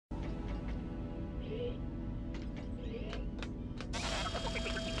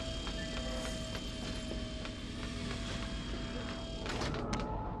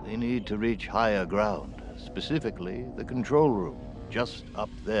We need to reach higher ground, specifically the control room, just up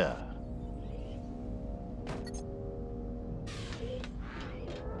there.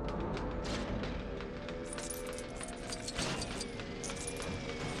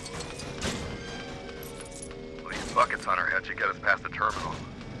 These buckets on our head should get us past the terminal.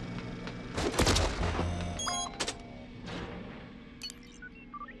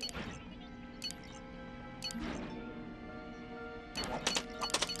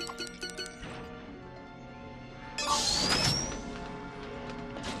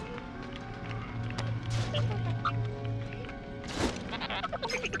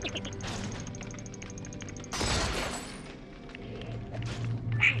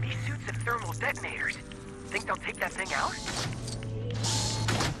 Hey, these suits have thermal detonators. Think they'll take that thing out?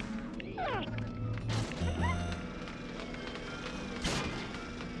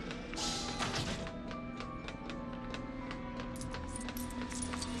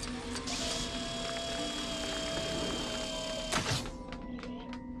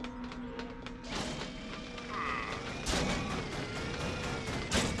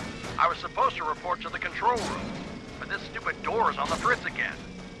 I was supposed to report to the control room, but this stupid door is on the fritz again.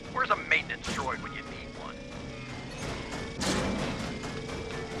 Where's a maintenance droid when you need one?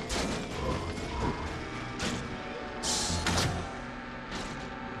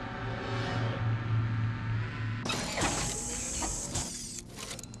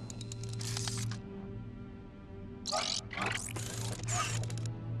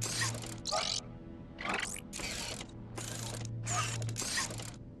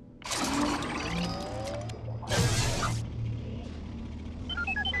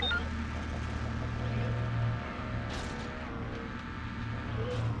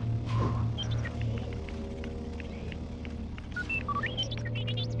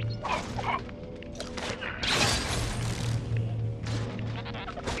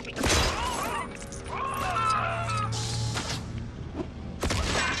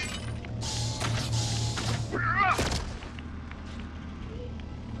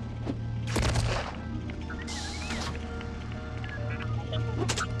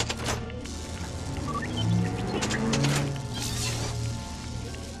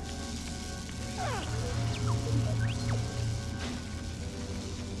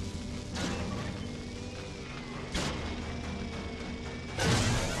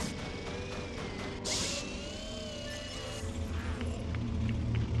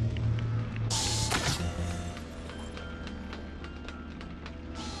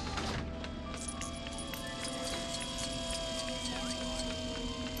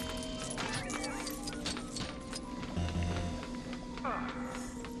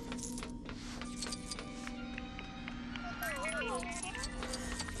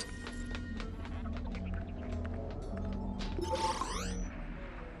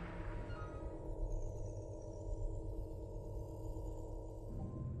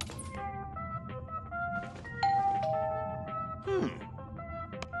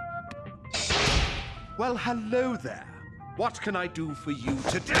 Well, hello there. What can I do for you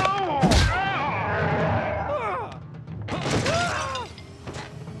today?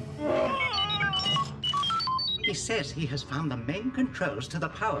 He says he has found the main controls to the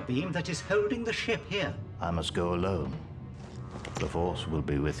power beam that is holding the ship here. I must go alone. The Force will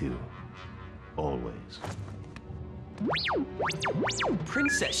be with you. Always.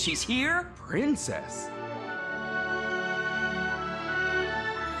 Princess, she's here? Princess?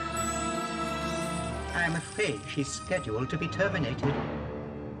 I'm afraid she's scheduled to be terminated.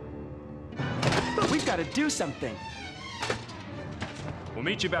 But we've got to do something. We'll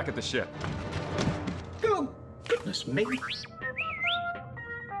meet you back at the ship. Oh, goodness me.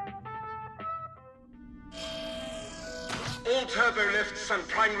 All turbo lifts and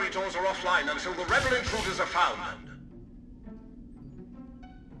primary doors are offline until the rebel intruders are found.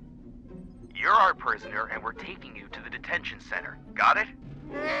 You're our prisoner, and we're taking you to the detention center. Got it?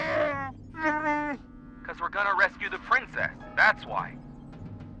 Because we're gonna rescue the princess. That's why.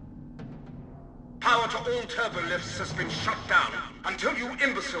 Power to all turbo lifts has been shut down until you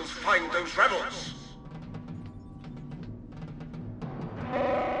imbeciles find those rebels.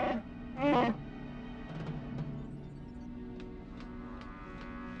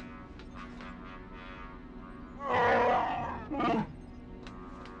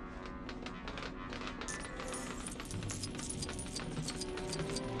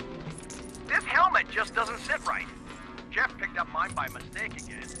 This helmet just doesn't sit right. Jeff picked up mine by mistake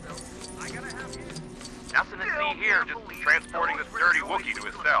again, so I gotta have his. Nothing to see here, just transporting this dirty Wookiee to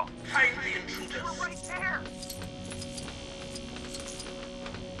his cell. Find the intruders. Right there.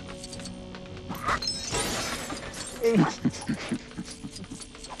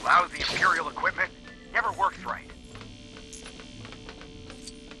 Lousy Imperial equipment. Never works right.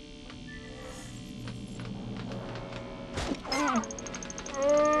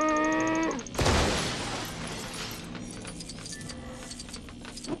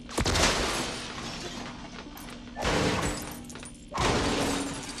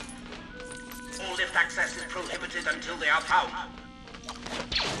 All lift access is prohibited until they are found.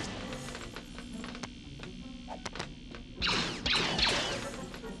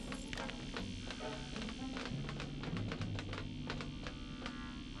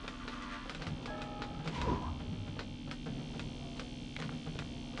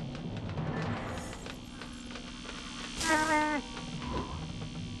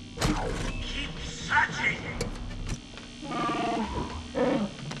 Keep searching!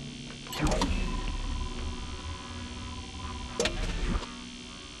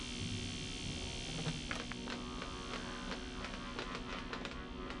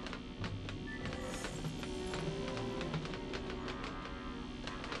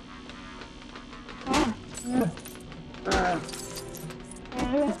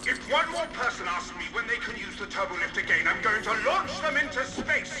 If one more person asks me when they can use the turbolift again, I'm going to launch them into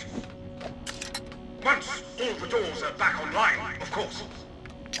space! Once all the doors are back online, of course.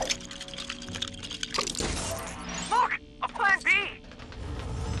 Look! A plan B!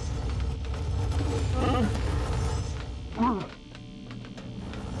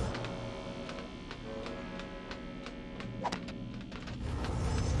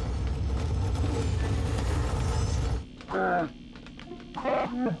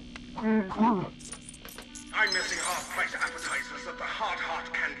 I'm missing half-price appetizers at the Hard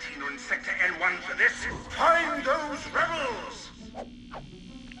Heart Cantina in Sector N1 for this. Find those rebels!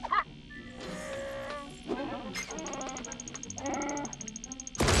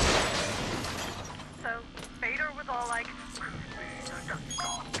 So, Vader was all like,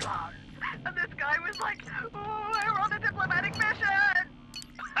 and this guy was like, we're on a diplomatic mission!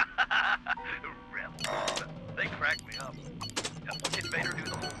 Rebels. They crack me up. Did Vader do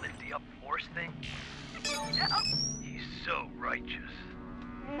the whole lifty up force thing? Yeah. He's so righteous.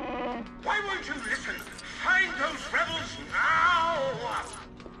 Why won't you listen? Find those rebels now!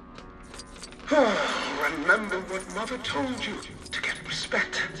 Remember what Mother told you. To get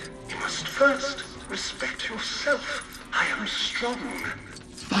respect, you must first respect yourself. I am strong.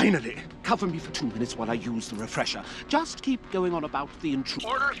 Finally! Cover me for 2 minutes while I use the refresher. Just keep going on about the intruder.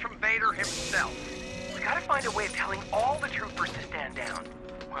 Orders from Vader himself. We gotta find a way of telling all the troopers to stand down.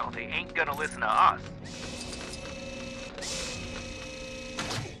 Well, they ain't gonna listen to us.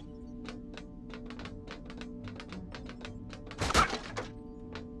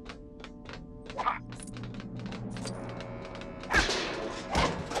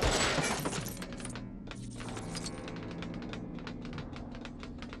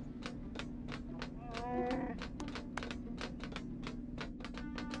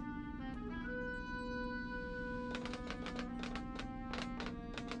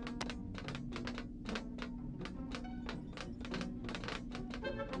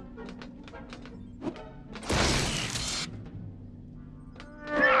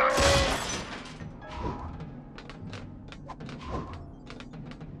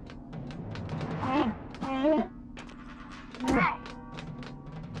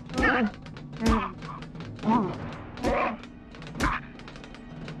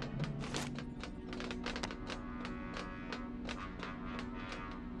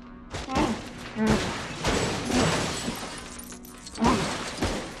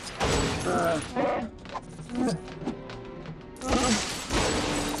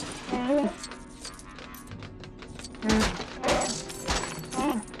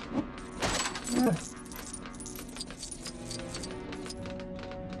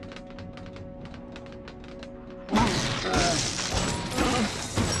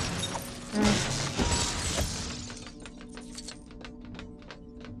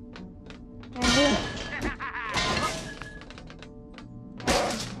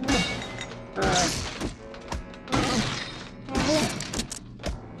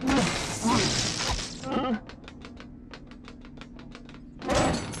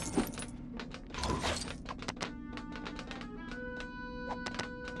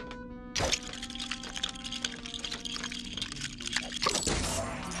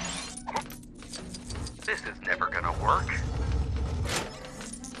 This is never gonna work.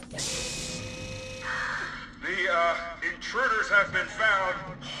 The intruders have been found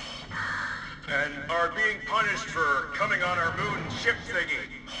and are being punished for coming on our moon ship thingy.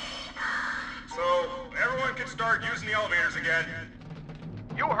 So everyone can start using the elevators again.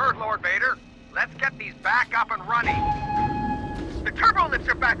 You heard Lord Vader. Let's get these back up and running. The turbo lifts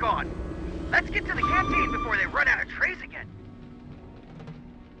are back on! Let's get to the canteen before they run out of trays again.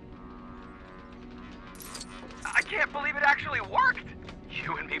 I can't believe it actually worked!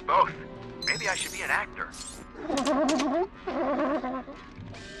 You and me both. Maybe I should be an actor.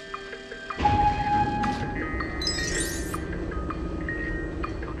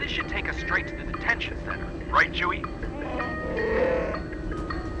 So this should take us straight to the detention center, right, Chewie?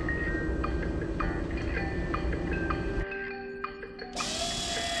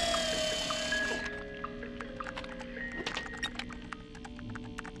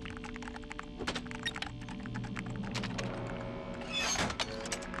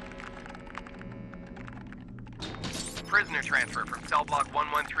 Prisoner transfer from cell block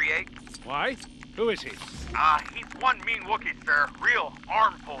 1138. Why? Who is he? He's one mean Wookiee, sir. Real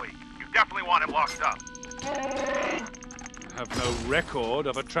arm pulley. You definitely want him locked up. Have no record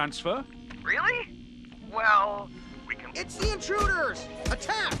of a transfer? Really? Well, we can... It's the intruders!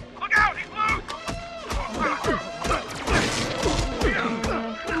 Attack! Look out! He's loose!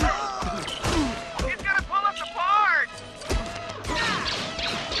 He's gonna pull up the bars!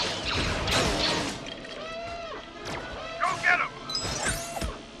 Go get him!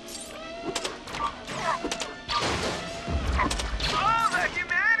 Oh, the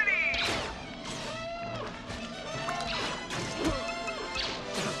humanity!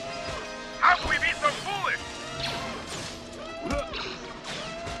 How can we be so foolish?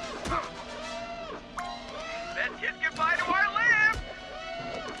 Let's kiss goodbye to our live!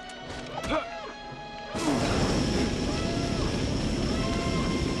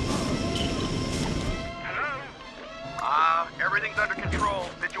 Hello? Everything's under control.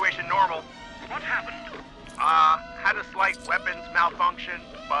 Situation normal. What happened? Had a slight weapons malfunction,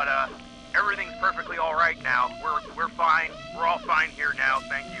 but, everything's perfectly all right now. We're fine. We're all fine here now,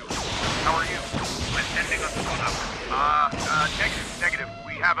 thank you. How are you? Sending us one up. Negative.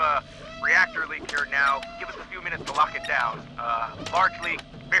 We have a reactor leak here now. Give us a few minutes to lock it down. Largely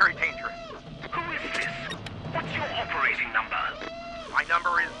very dangerous. Who is this? What's your operating number? My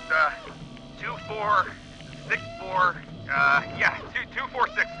number is, 2464,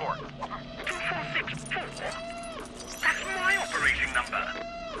 2464. 2464? That's my operating number.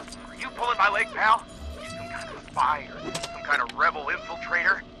 Are you pulling my leg, pal? You some kind of spy or some kind of rebel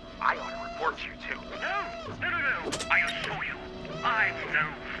infiltrator? I ought to report you, too. No. I assure you, I'm no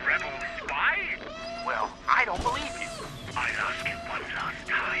rebel spy. Well, I don't believe you. I'll ask you one last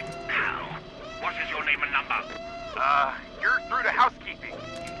time, pal. What is your name and number? You're through to housekeeping.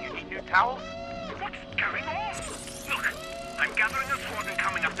 You need new towels? What's going on? Look, I'm gathering a squad and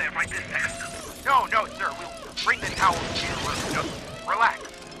coming up there right this second. No, sir. We'll bring the towels to your room. Just relax.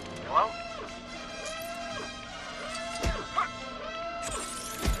 Hello?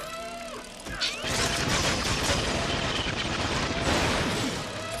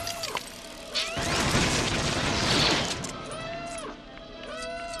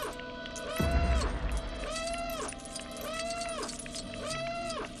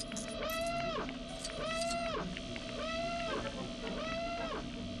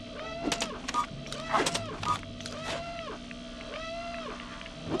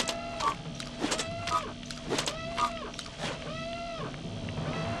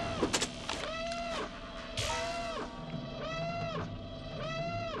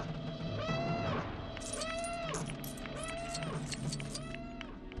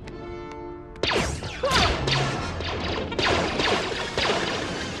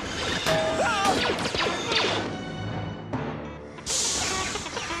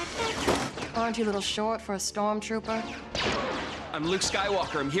 Aren't you a little short for a stormtrooper? I'm Luke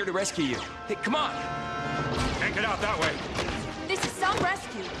Skywalker. I'm here to rescue you. Hey, come on! Can't get out that way. This is some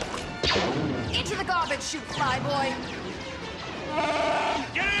rescue. Into the garbage chute, flyboy.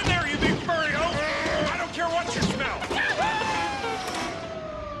 Get in there, you big furry hoe! I don't care what you smell!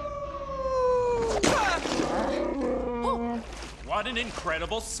 What an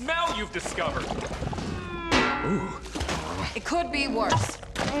incredible smell you've discovered! Ooh. It could be worse.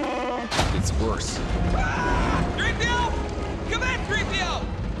 It's worse. 3PO! Come in, 3PO!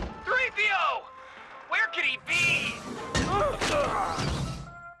 3PO! Where could he be?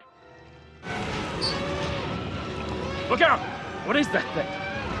 Look out! What is that thing?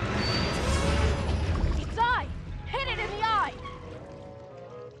 Its eye! Hit it in the eye!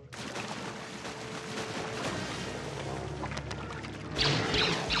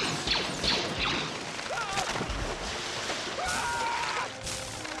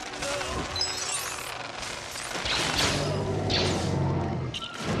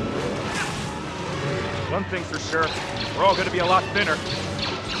 One thing's for sure, we're all gonna be a lot thinner.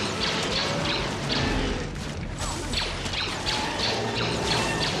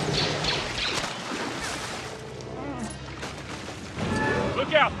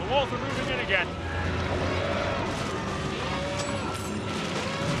 Look out, the walls are moving in again.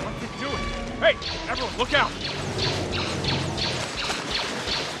 What's it doing? Hey, everyone, look out!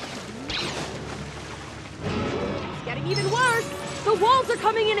 It's getting even worse! The walls are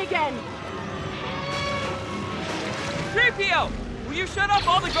coming in again! 3PO! Will you shut off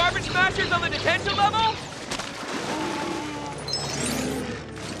all the garbage smashers on the detention level?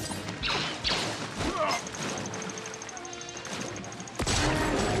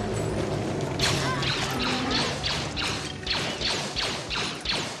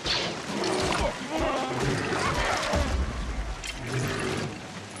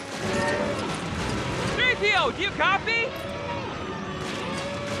 Do you copy?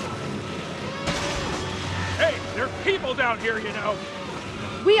 Hey, there are people down here, you know.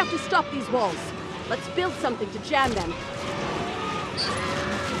 We have to stop these walls. Let's build something to jam them.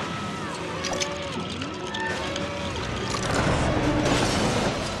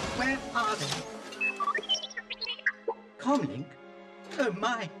 Where are they? Comlink? Oh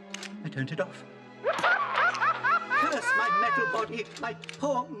my! I turned it off. Curse my metal body, my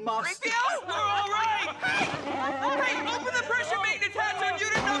poor master. 3PO, we're all right! Hey, open the pressure maintenance hatch on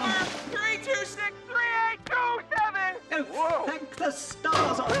unit number 3263827! Oh, thank the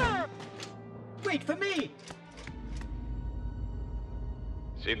stars on it. Wait for me!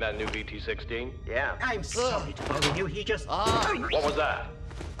 Seen that new VT-16? Yeah. I'm sorry to bother you, he just... What was that?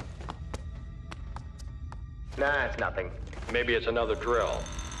 Nah, it's nothing. Maybe it's another drill.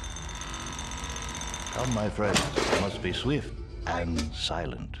 Come, my friends. Must be swift and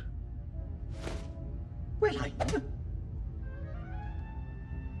silent. Well,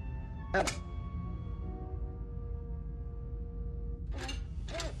 Thank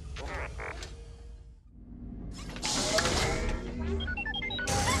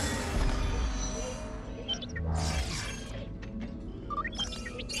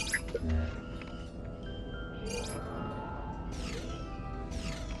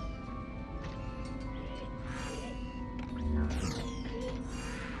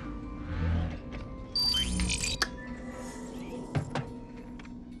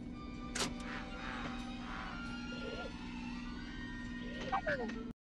you.